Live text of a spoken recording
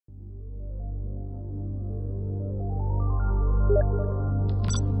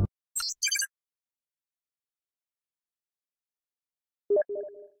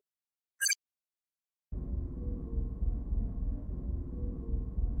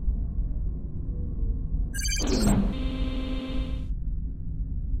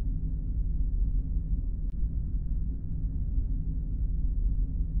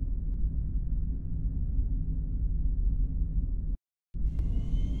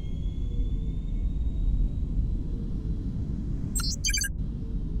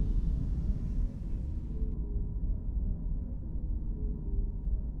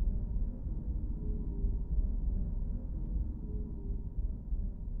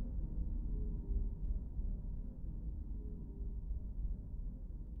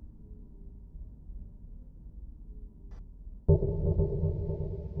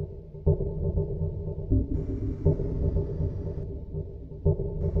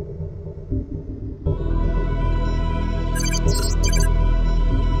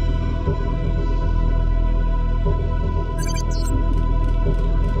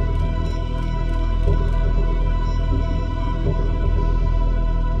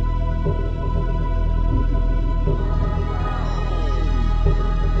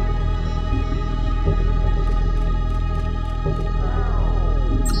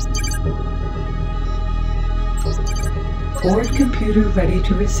Computer ready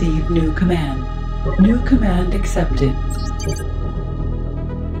to receive new command. New command accepted.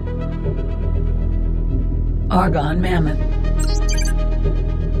 Argon Mammoth.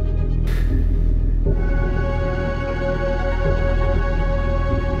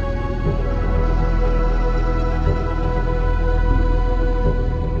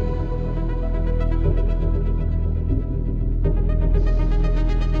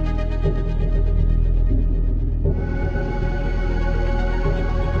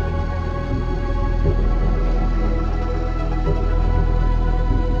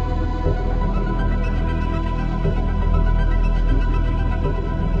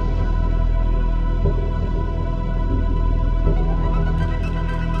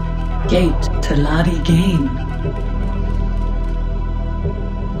 Gate to Lottie Gain.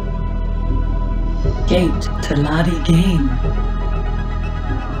 Gate to Lottie Gain.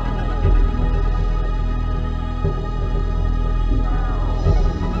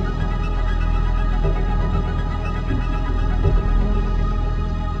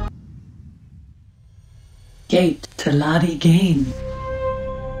 Gate to Lottie Gain.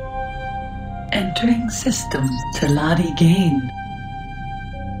 Entering system to Lottie Gain.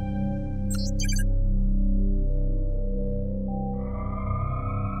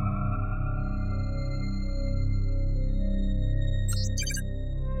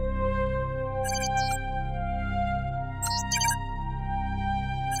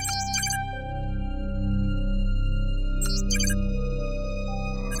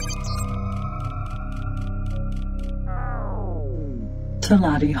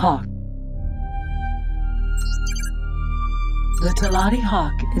 Talati Hawk. The Talati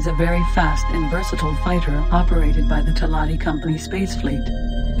Hawk is a very fast and versatile fighter operated by the Talati Company Space Fleet,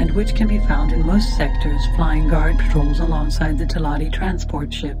 and which can be found in most sectors flying guard patrols alongside the Talati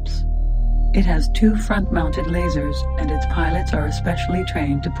transport ships. It has 2 front-mounted lasers, and its pilots are especially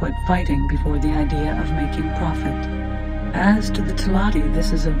trained to put fighting before the idea of making profit. As to the Talati,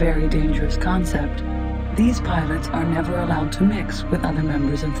 this is a very dangerous concept. These pilots are never allowed to mix with other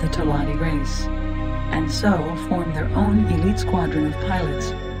members of the Talati race, and so form their own elite squadron of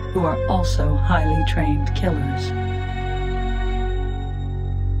pilots who are also highly trained killers.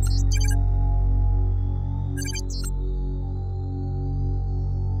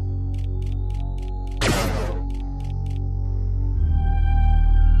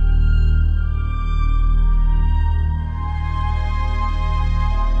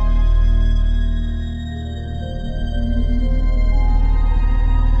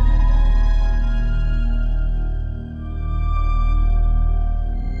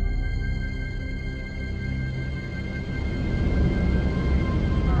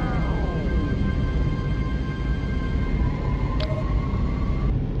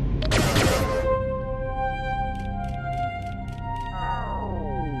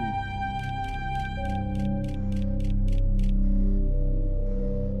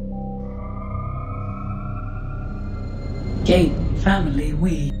 Gate Family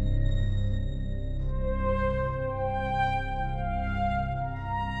We.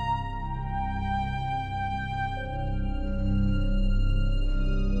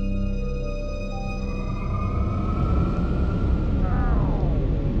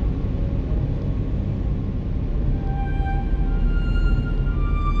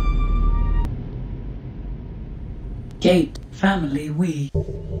 Gate Family We.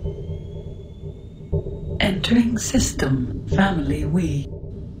 Entering system Family We.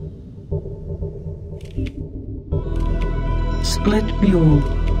 Split Mule.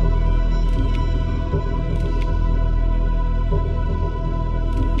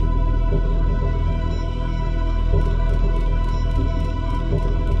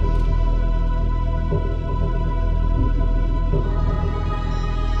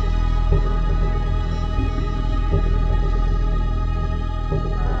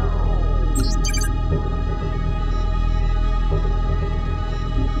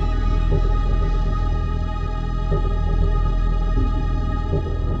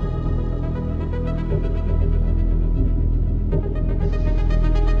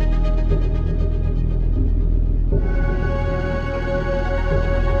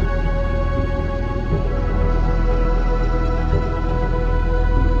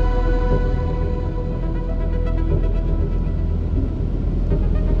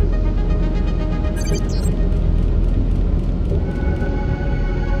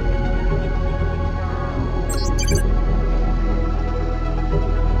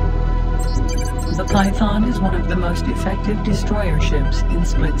 Python is one of the most effective destroyer ships in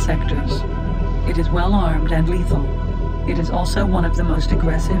split sectors. It is well armed and lethal. It is also one of the most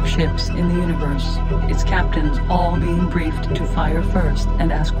aggressive ships in the universe, its captains all being briefed to fire first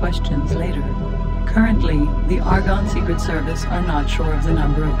and ask questions later. Currently, the Argonne Secret Service are not sure of the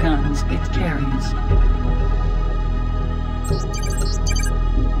number of guns it carries.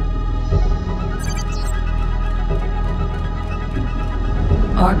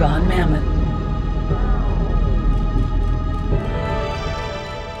 Argonne Mammoth.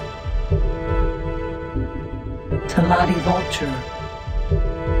 Talati Vulture.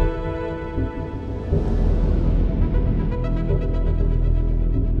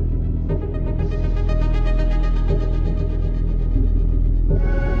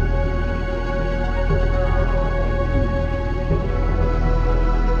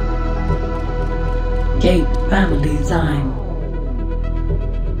 Gate Family Zyme.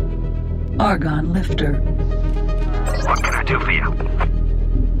 Argonne Lifter. What can I do for you?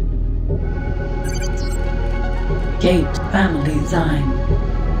 Gate Family Zyme.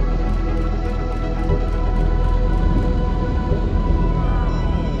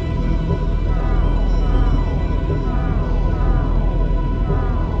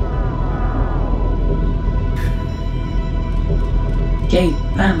 Gate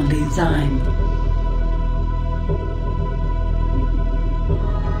Family Zyme.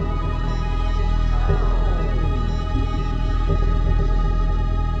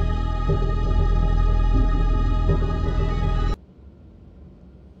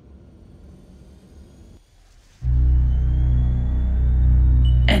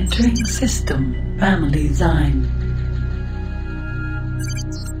 Entering System Family Zyme.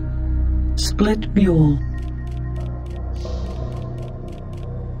 Split Mule.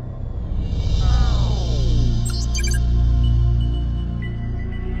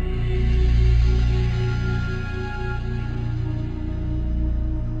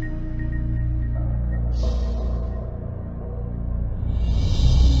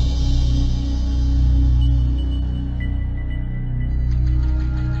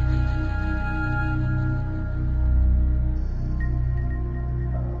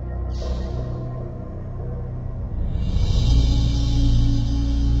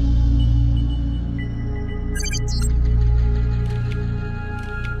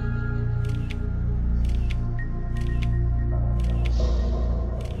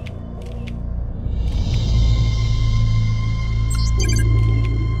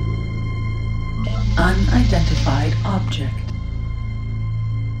 Unidentified object.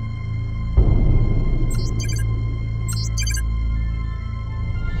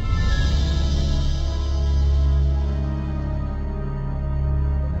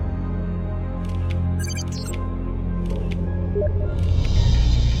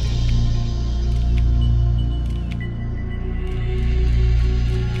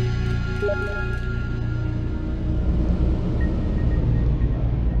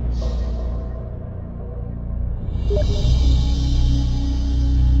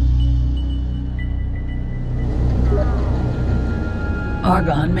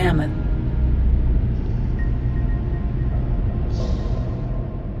 Argonne Mammoth.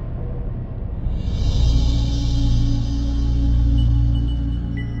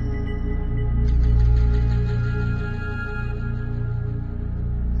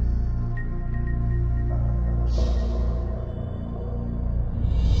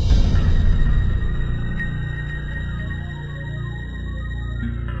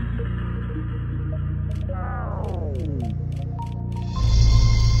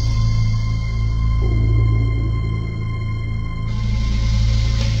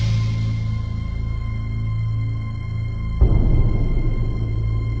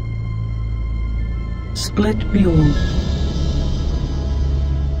 Split Mule.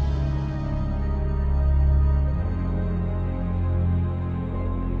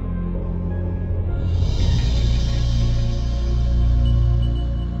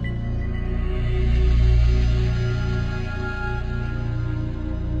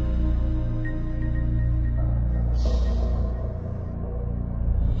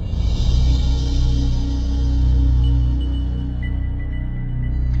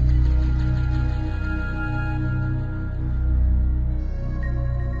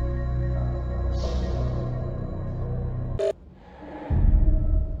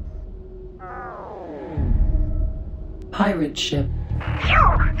 Pirate ship.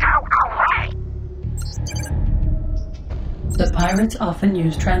 The pirates often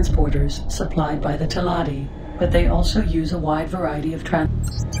use transporters supplied by the Talati, but they also use a wide variety of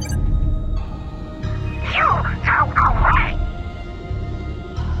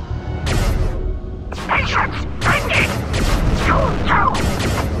Patience! Bring it!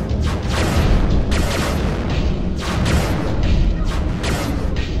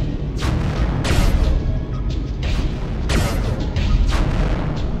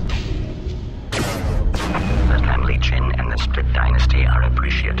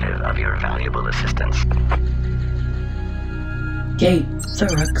 your valuable assistance. Gate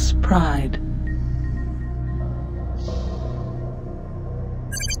Zuruk's Pride.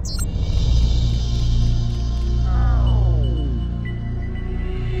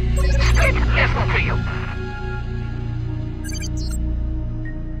 Split, listen to you.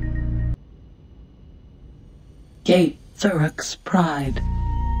 Gate Zuruk's Pride.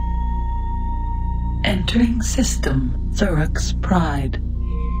 Entering system Zuruk's Pride.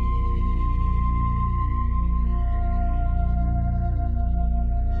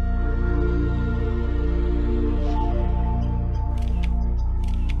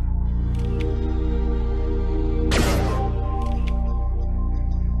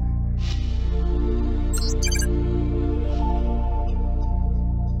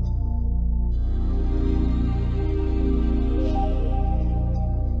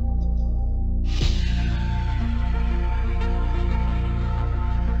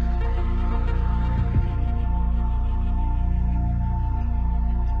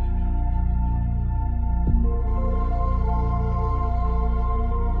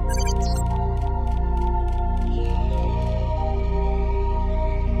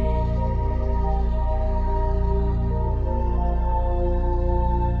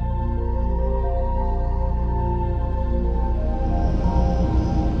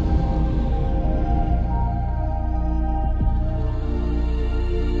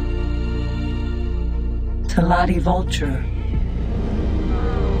 Talati Vulture.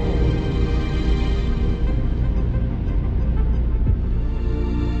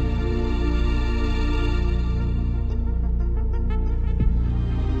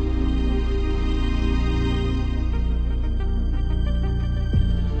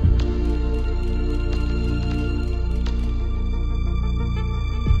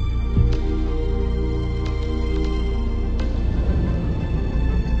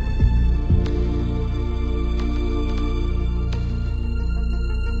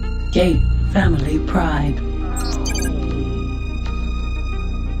 Gate Family Pride.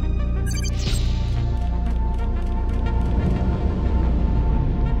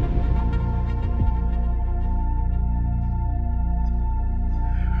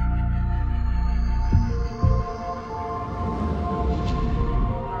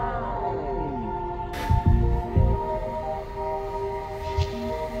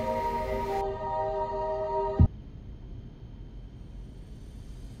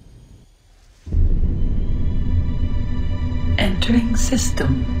 Entering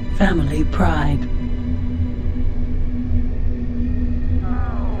system Family Pride.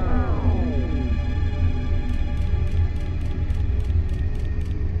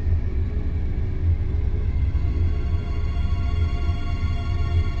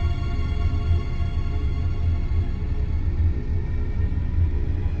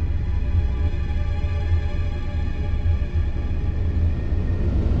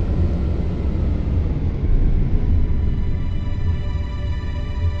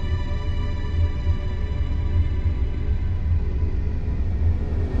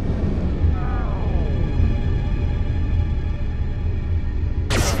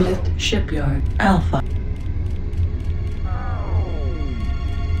 Split Shipyard Alpha.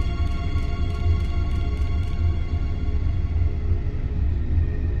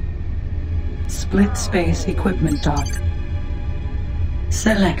 Split Space Equipment Dock.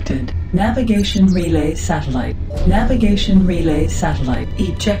 Selected. Navigation Relay Satellite. Navigation Relay Satellite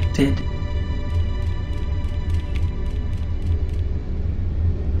ejected.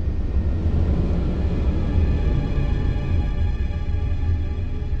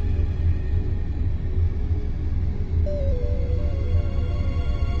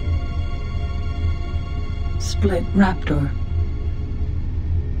 Split Raptor.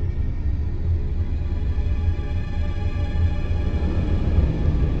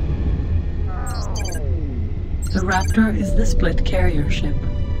 The Raptor is the split carrier ship.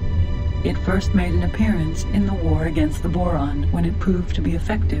 It first made an appearance in the war against the Boron when it proved to be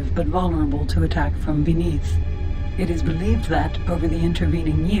effective but vulnerable to attack from beneath. It is believed that, over the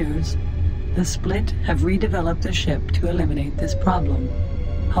intervening years, the Split have redeveloped the ship to eliminate this problem.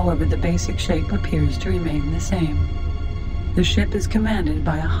 However, the basic shape appears to remain the same. The ship is commanded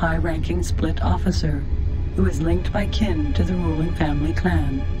by a high-ranking Split officer, who is linked by kin to the ruling family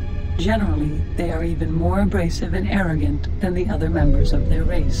clan. Generally, they are even more abrasive and arrogant than the other members of their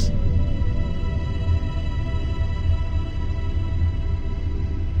race.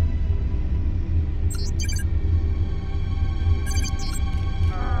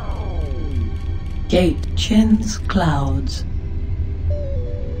 Gate Chin's Clouds.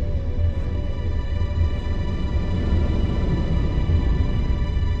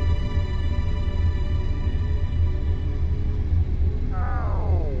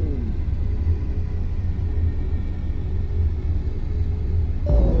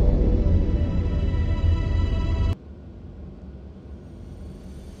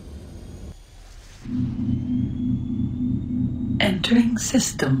 Entering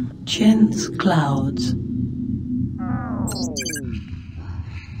system. Chin's clouds.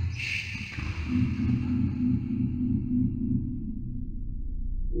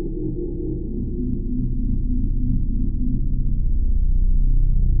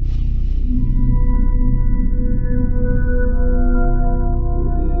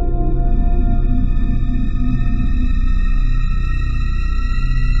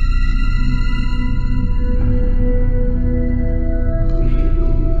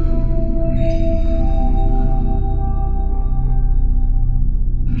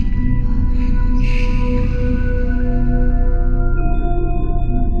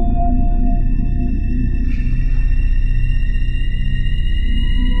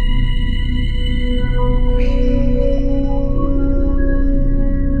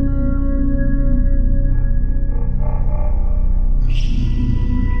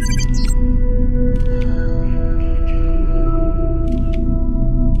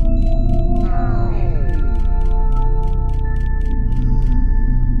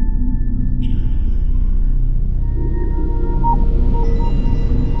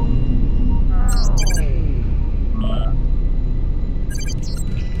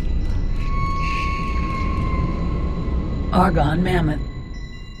 Argon Mammoth.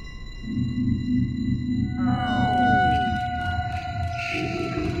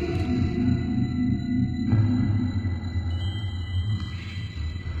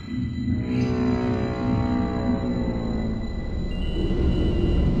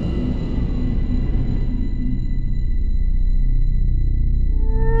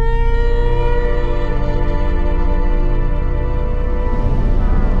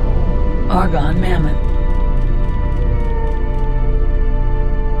 Argon Mammoth.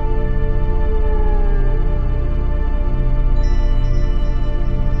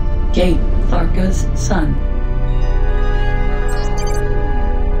 Gate, Tharka's son.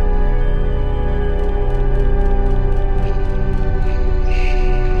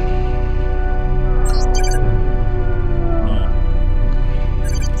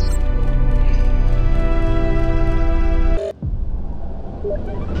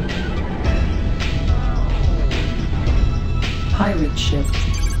 Pirate ship.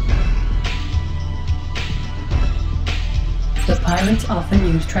 The pirates often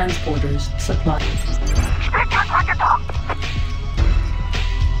use transporters, supplies.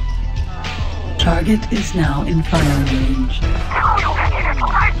 Target is now in fire range.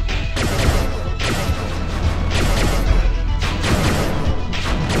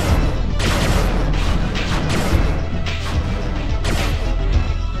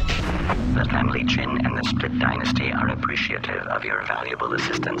 The family Chin and the Split Dynasty are appreciative of your valuable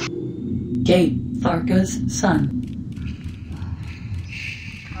assistance. Gate, Tharka's son.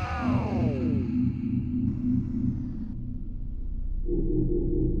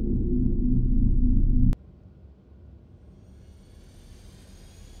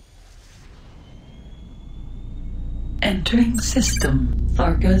 Entering system.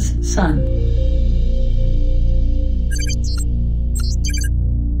 Tharka's son.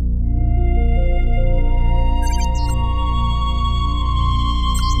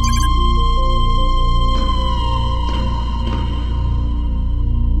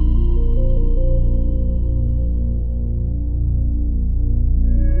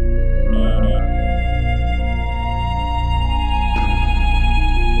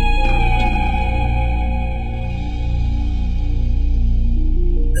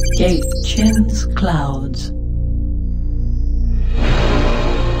 Gate, Chin's clouds.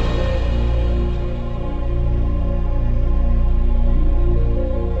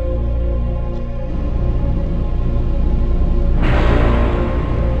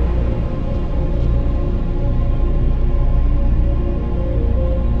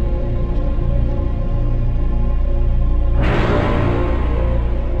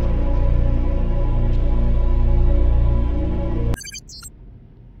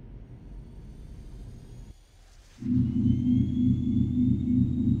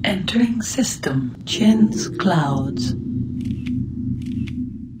 Entering system. Chin's clouds.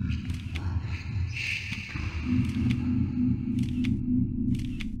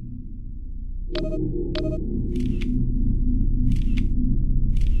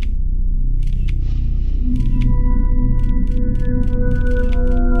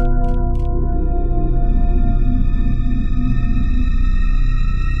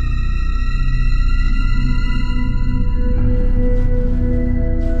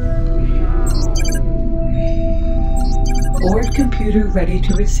 Board computer ready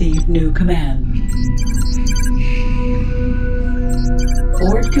to receive new command.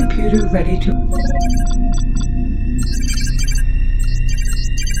 Board computer ready to...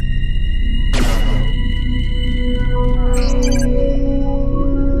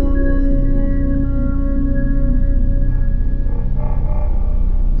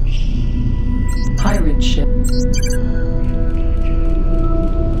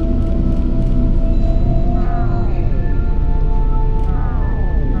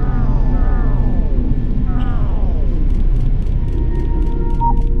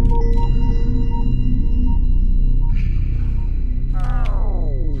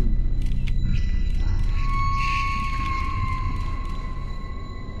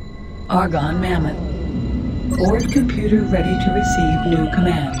 Argon Mammoth. Board computer ready to receive new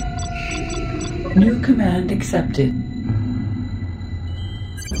command. New command accepted.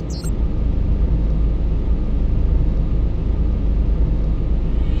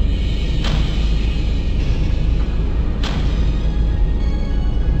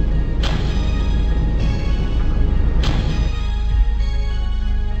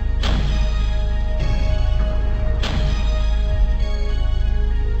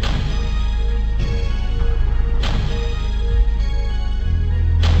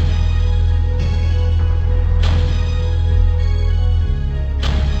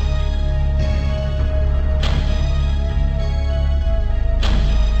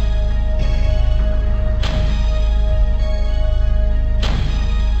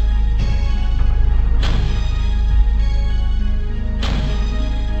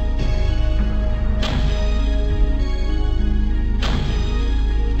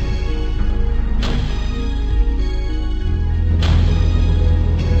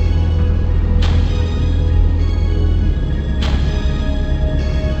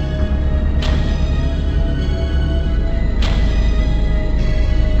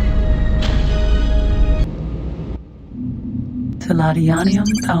 Palladianium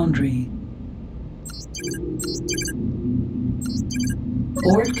Foundry.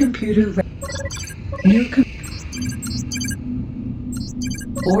 Board computer new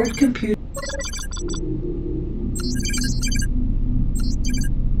board computer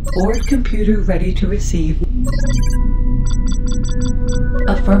board computer ready to receive.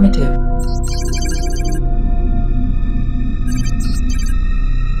 Affirmative.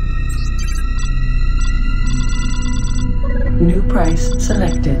 New price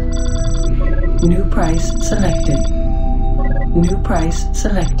selected. New price selected. New price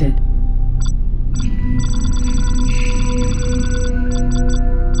selected.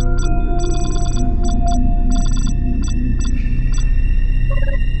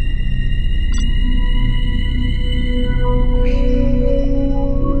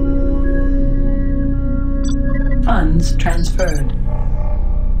 Funds transferred.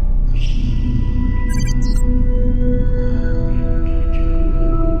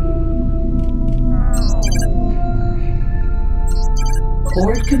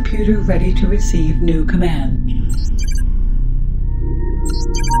 Board computer ready to receive new command.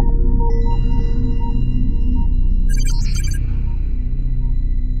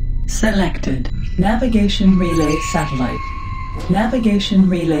 Selected. Navigation relay satellite. Navigation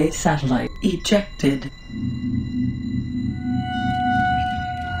relay satellite ejected.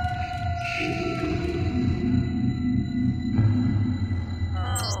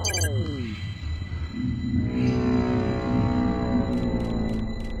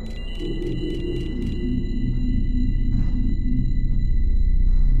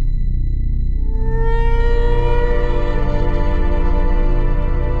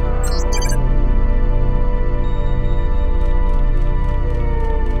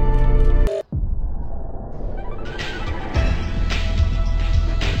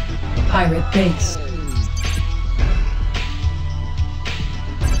 Pirate base.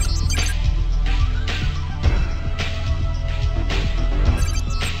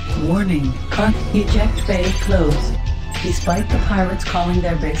 Warning, car eject bay closed. Despite the pirates calling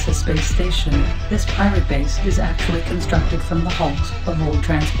their base a space station, this pirate base is actually constructed from the hulks of old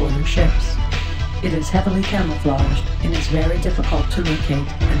transporter ships. It is heavily camouflaged and is very difficult to locate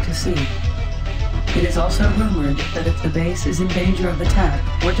and to see. It is also rumored that if the base is in danger of attack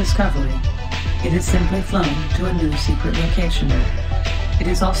or discovery, it is simply flown to a new secret location. It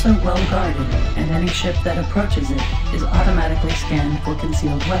is also well guarded, and any ship that approaches it is automatically scanned for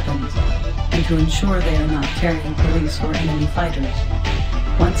concealed weapons, and to ensure they are not carrying police or enemy fighters.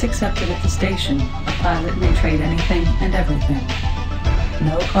 Once accepted at the station, a pilot may trade anything and everything.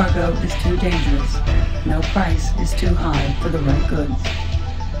 No cargo is too dangerous. No price is too high for the right goods.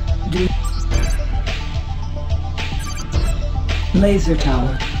 Laser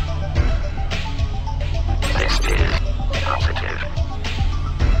tower. This is positive.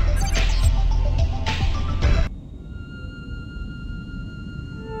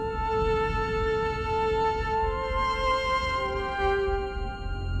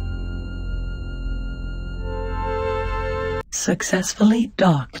 Successfully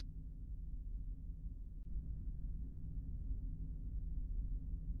docked.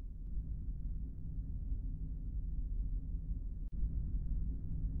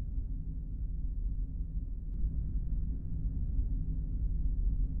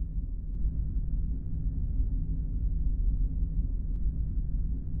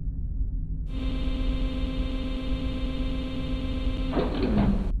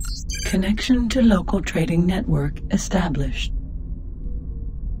 Connection to local trading network established.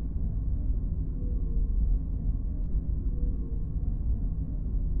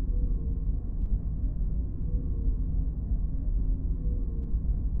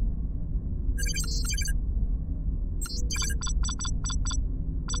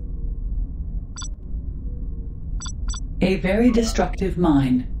 A very destructive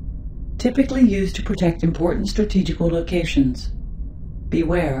mine, typically used to protect important strategical locations.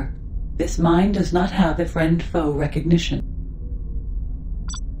 Beware, this mine does not have a friend-foe recognition.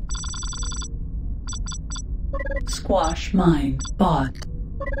 Squash mine, bought.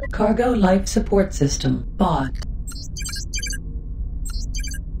 Cargo life support system, bought.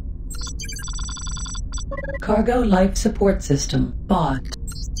 Cargo life support system, bought.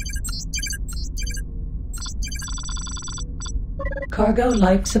 Cargo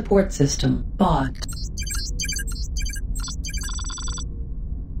life support system, bought.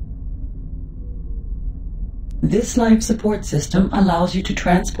 This life support system allows you to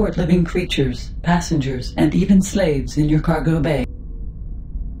transport living creatures, passengers, and even slaves in your cargo bay.